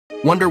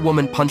Wonder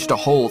Woman punched a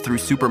hole through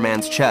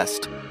Superman's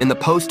chest. In the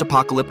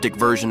post-apocalyptic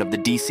version of the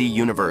DC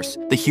universe,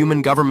 the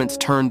human governments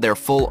turned their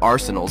full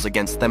arsenals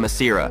against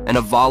Themyscira, and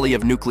a volley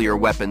of nuclear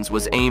weapons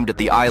was aimed at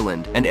the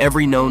island and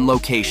every known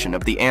location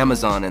of the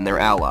Amazon and their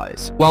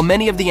allies. While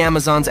many of the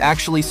Amazons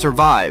actually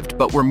survived,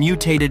 but were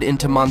mutated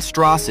into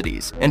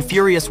monstrosities, and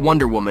furious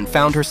Wonder Woman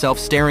found herself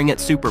staring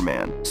at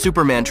Superman.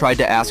 Superman tried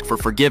to ask for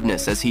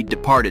forgiveness as he'd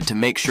departed to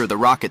make sure the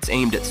rockets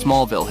aimed at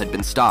Smallville had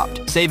been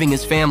stopped, saving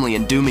his family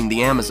and dooming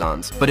the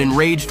Amazons, but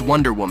enraged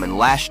Wonder Woman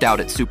lashed out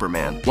at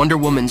Superman. Wonder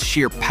Woman's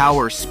sheer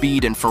power,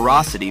 speed, and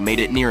ferocity made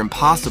it near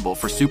impossible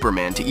for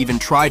Superman to even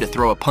try to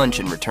throw a punch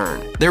in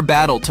return. Their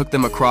battle took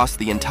them across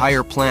the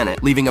entire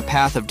planet, leaving a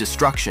path of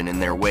destruction in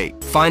their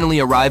wake. Finally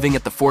arriving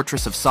at the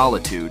Fortress of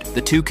Solitude,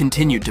 the two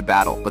continued to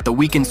battle, but the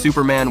weakened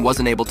Superman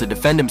wasn't able to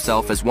defend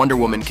himself as Wonder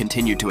Woman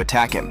continued to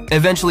attack him.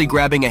 Eventually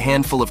grabbing a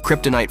handful of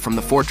kryptonite from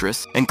the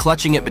fortress and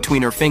clutching it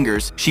between her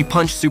fingers, she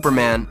punched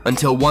Superman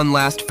until one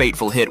last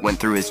fateful hit went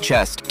through his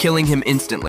chest, killing him instantly.